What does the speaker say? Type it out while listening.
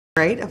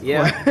Great, of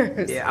Yeah?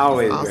 course. Yeah,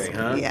 always Awesome. great,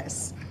 huh?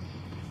 Yes.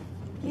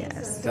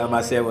 Yes. Tell them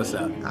I said what's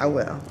up. I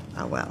will.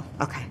 I will.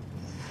 Okay.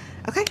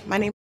 Okay. My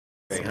name.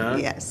 Great, huh?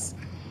 Yes.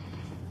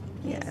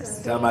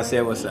 Yes. Tell them I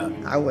said what's up.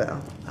 I will.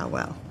 I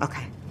will.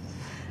 Okay.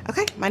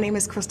 Okay. My name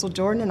is Christal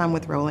Jordan, and I'm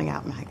with Rolling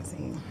Out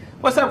Magazine.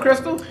 What's up,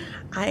 Christal?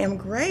 I am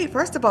great.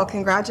 First of all,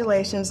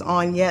 congratulations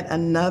on yet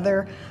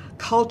another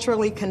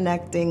culturally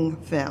connecting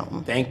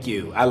film. Thank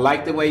you. I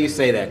like the way you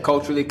say that,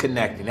 culturally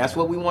connecting. That's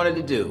what we wanted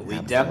to do. We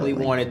definitely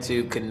Absolutely. wanted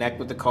to connect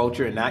with the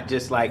culture and not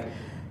just like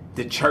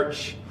the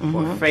church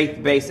or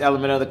faith-based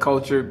element of the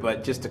culture,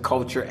 but just the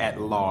culture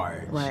at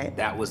large. Right.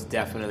 That was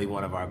definitely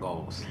one of our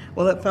goals.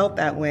 Well, it felt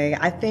that way.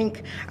 I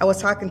think I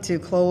was talking to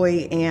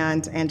Chloe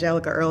and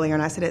Angelica earlier,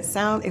 and I said it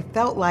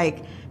felt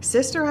like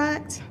Sister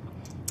Act,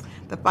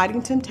 The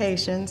Fighting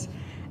Temptations,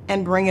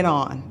 and Bring It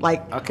On.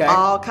 Like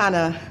all kind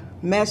of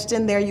meshed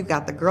in there. You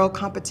got the girl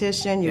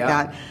competition, you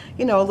got,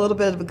 a little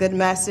bit of a good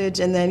message,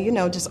 and then,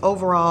 just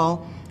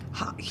overall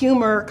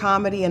humor,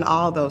 comedy, and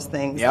all those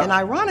things. And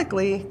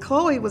ironically,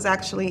 Chloe was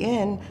actually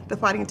in The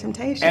Fighting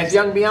Temptations. As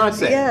young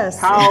Beyonce. Yes.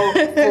 How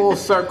full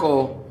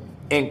circle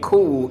and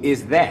cool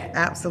is that?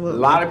 Absolutely.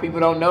 A lot of people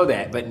don't know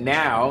that, but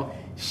now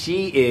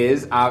she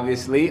is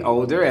obviously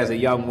older as a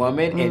young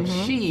woman, and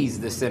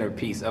she's the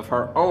centerpiece of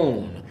her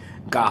own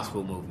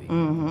gospel movie.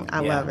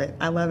 I love it.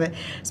 I love it.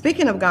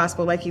 Speaking of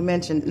gospel, like you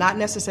mentioned, not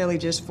necessarily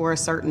just for a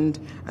certain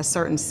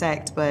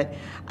sect, but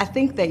I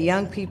think that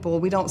young people,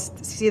 we don't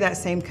see that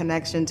same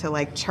connection to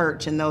like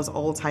church and those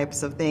old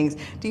types of things.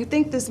 Do you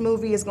think this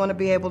movie is going to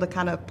be able to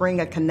kind of bring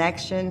a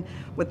connection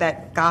with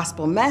that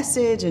gospel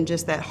message and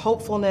just that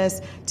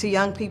hopefulness to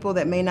young people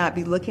that may not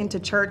be looking to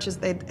church as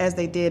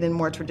they did in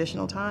more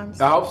traditional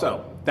times? I hope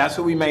so. That's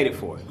what we made it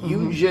for.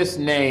 You just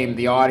named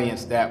the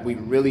audience that we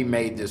really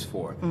made this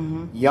for.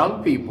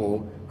 Young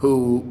people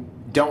who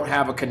don't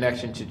have a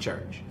connection to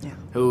church,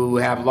 who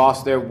have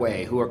lost their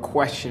way, who are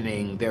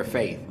questioning their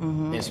faith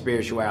and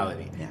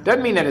spirituality.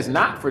 Doesn't mean that it's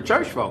not for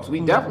church folks. We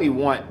definitely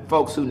want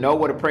folks who know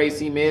what a praise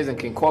team is and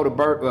can quote a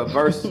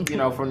verse,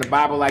 from the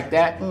Bible like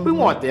that. We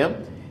want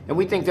them, and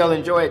we think they'll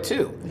enjoy it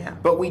too.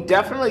 But we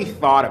definitely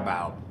thought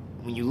about,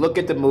 when you look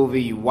at the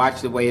movie, you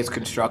watch the way it's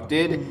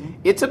constructed,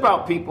 it's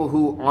about people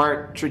who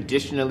aren't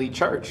traditionally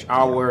church.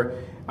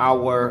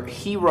 Our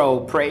hero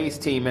praise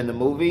team in the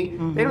movie,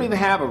 they don't even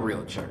have a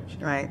real church.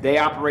 Right. They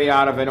operate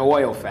out of an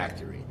oil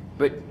factory.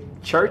 But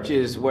church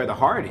is where the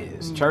heart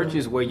is. Church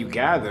is where you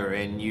gather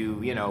and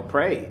you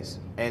praise.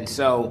 And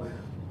so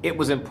it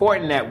was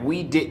important that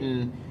we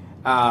didn't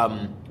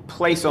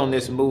place on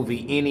this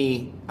movie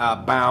any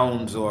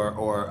bounds or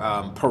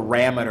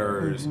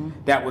parameters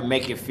that would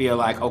make it feel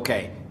like,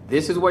 okay,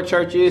 this is what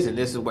church is and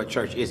this is what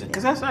church isn't.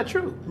 Because that's not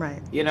true.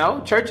 Right.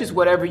 Church is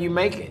whatever you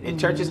make it. And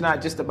church is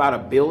not just about a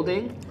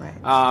building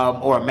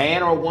or a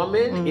man or a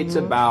woman. It's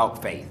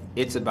about faith.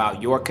 It's about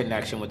your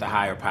connection with the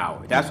higher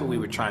power. That's what we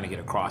were trying to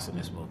get across in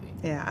this movie.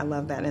 Yeah, I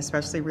love that. And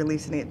especially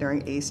releasing it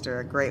during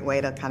Easter, a great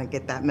way to kind of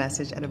get that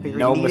message at a very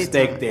No needed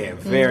mistake time. there.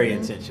 Very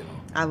intentional.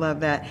 I love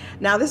that.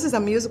 Now, this is a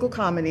musical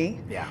comedy.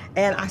 Yeah.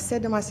 And I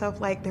said to myself,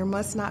 there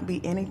must not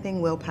be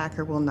anything Will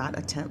Packer will not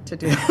attempt to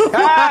do.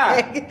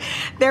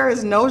 There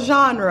is no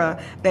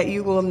genre that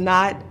you will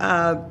not,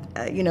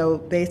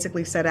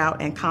 basically set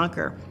out and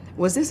conquer.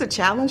 Was this a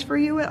challenge for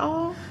you at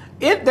all?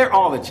 They're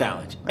all a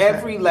challenge. Okay.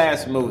 Every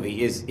last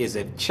movie is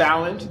a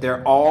challenge.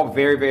 They're all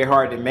very, very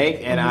hard to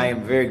make, and I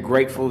am very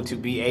grateful to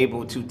be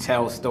able to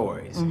tell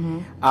stories.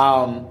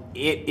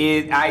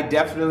 I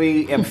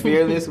definitely am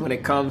fearless when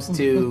it comes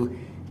to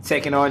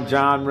taking on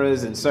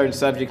genres and certain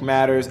subject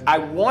matters. I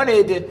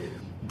wanted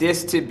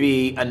this to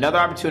be another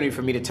opportunity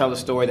for me to tell a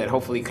story that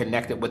hopefully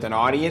connected with an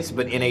audience,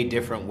 but in a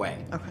different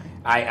way. Okay.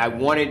 I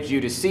wanted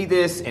you to see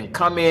this and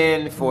come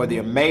in for the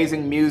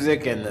amazing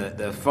music and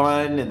the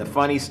fun and the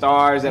funny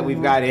stars that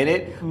we've got in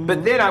it.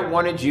 But then I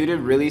wanted you to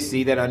really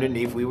see that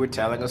underneath we were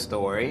telling a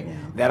story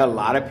that a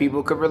lot of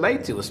people could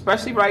relate to,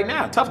 especially right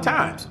now. Tough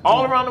times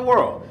all around the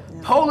world.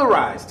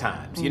 Polarized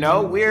times.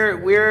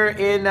 We're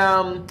in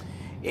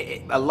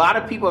a lot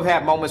of people have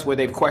had moments where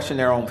they've questioned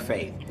their own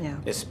faith,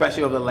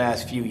 especially over the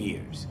last few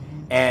years.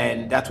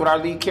 And that's what our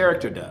lead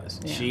character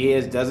does. Yeah.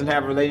 She doesn't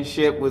have a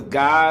relationship with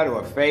God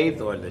or faith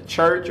or the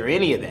church or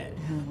any of that.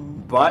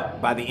 But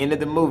by the end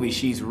of the movie,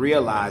 she's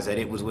realized that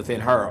it was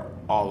within her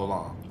all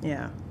along.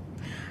 Yeah.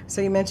 So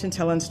you mentioned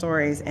telling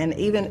stories, and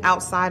even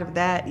outside of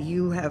that,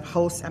 you have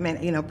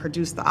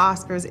produced the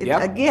Oscars.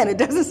 Again, it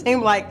doesn't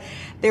seem like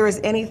there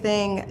is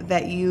anything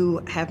that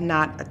you have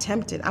not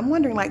attempted. I'm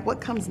wondering,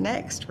 what comes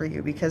next for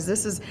you? Because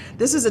this is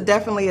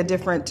definitely a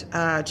different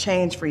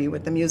change for you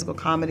with the musical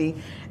comedy,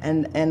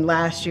 and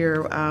last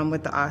year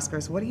with the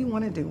Oscars. What do you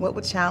want to do? What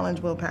would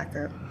challenge Will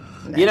Packer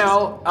next?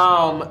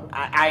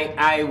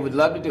 I would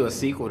love to do a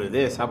sequel to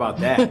this. How about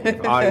that?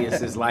 If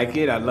audiences like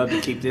it, I'd love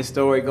to keep this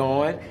story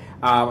going.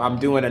 I'm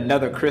doing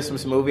another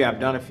Christmas movie. I've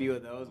done a few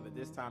of those, but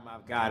this time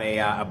I've got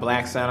a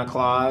Black Santa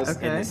Claus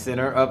in the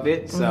center of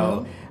it.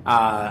 So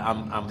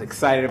I'm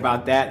excited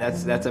about that.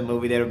 That's a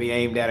movie that'll be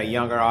aimed at a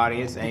younger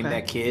audience, aimed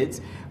at kids.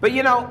 But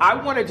I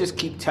want to just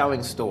keep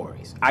telling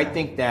stories. I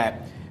think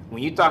that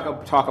when you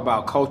talk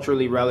about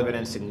culturally relevant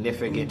and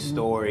significant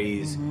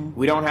stories,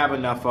 we don't have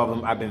enough of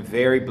them. I've been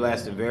very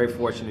blessed and very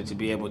fortunate to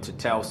be able to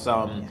tell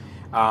some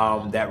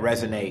that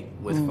resonate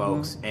with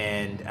folks,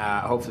 and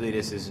hopefully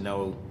this is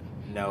no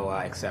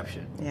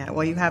exception. Yeah,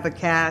 well, you have a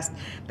cast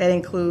that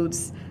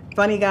includes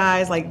funny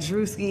guys like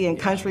Drewski and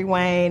Country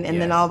Wayne, and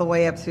then all the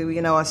way up to, a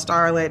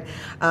starlet,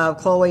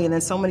 Chloe, and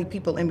then so many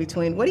people in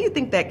between. What do you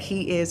think that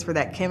key is for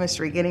that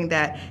chemistry, getting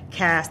that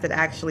cast that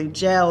actually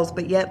gels,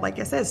 but yet, like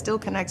I said, still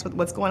connects with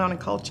what's going on in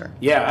culture?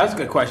 Yeah, that's a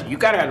good question. You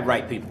got to have the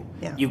right people.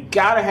 Yeah. You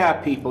got to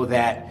have people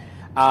that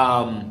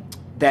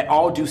that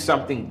all do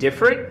something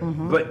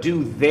different, but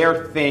do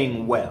their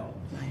thing well.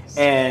 Nice.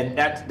 And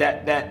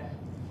that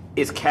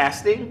is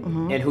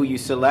casting and who you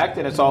select,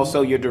 and it's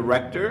also your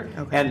director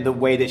and the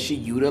way that she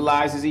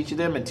utilizes each of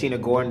them, and Tina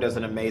Gordon does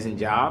an amazing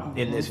job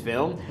in this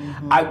film.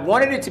 I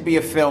wanted it to be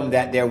a film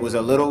that there was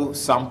a little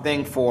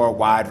something for a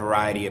wide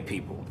variety of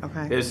people.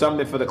 Okay. There's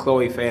something for the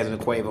Chloe fans and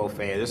the Quavo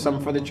fans. There's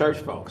something for the church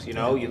folks. You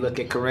look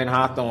at Corinne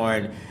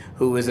Hawthorne,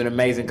 who is an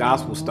amazing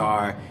gospel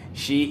star.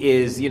 She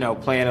is,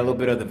 playing a little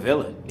bit of the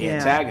villain, the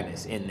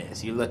antagonist in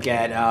this. You look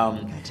at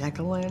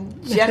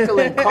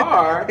Jacqueline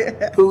Carr,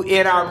 who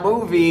in our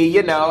movie,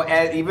 even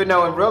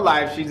though in real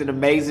life she's an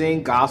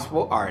amazing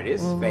gospel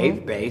artist,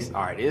 faith-based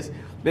artist,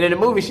 but in the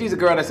movie she's a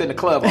girl that's in the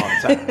club all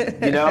the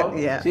time.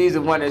 Yeah. She's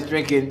the one that's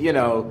drinking,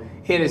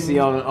 Hennessy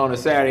on a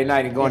Saturday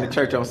night and going to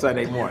church on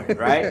Sunday morning,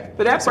 right?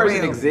 But that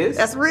person exists.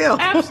 That's real.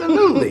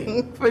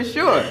 Absolutely, for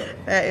sure.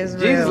 That is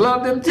real. Jesus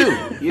loved them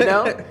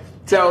too,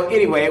 So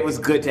anyway, it was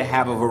good to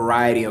have a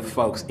variety of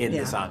folks in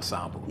this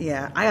ensemble.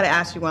 Yeah, I got to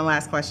ask you one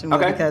last question,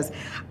 because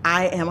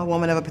I am a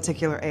woman of a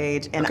particular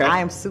age, and I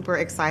am super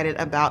excited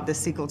about the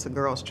sequel to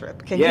Girls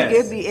Trip. Can you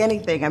give me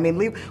anything? I mean,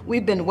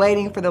 we've been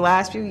waiting for the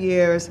last few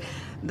years,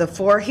 the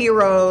 4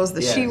 heroes,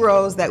 the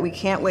she-ros that we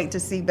can't wait to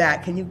see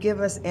back. Can you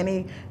give us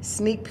any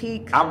sneak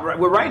peek?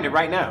 We're writing it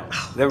right now.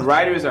 The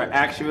writers are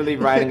actually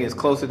writing it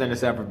closer than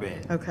it's ever been.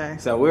 Okay.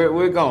 So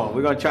we're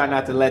going to try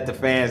not to let the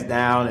fans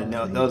down,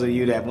 and those of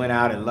you that went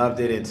out and loved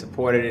it and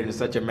supported it in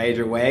such a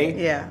major way,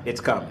 it's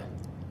coming.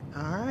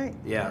 All right.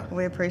 Yeah.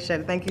 We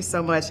appreciate it. Thank you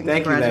so much, and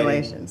Thank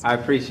congratulations. You, lady. I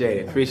appreciate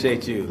it.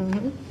 Appreciate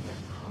you.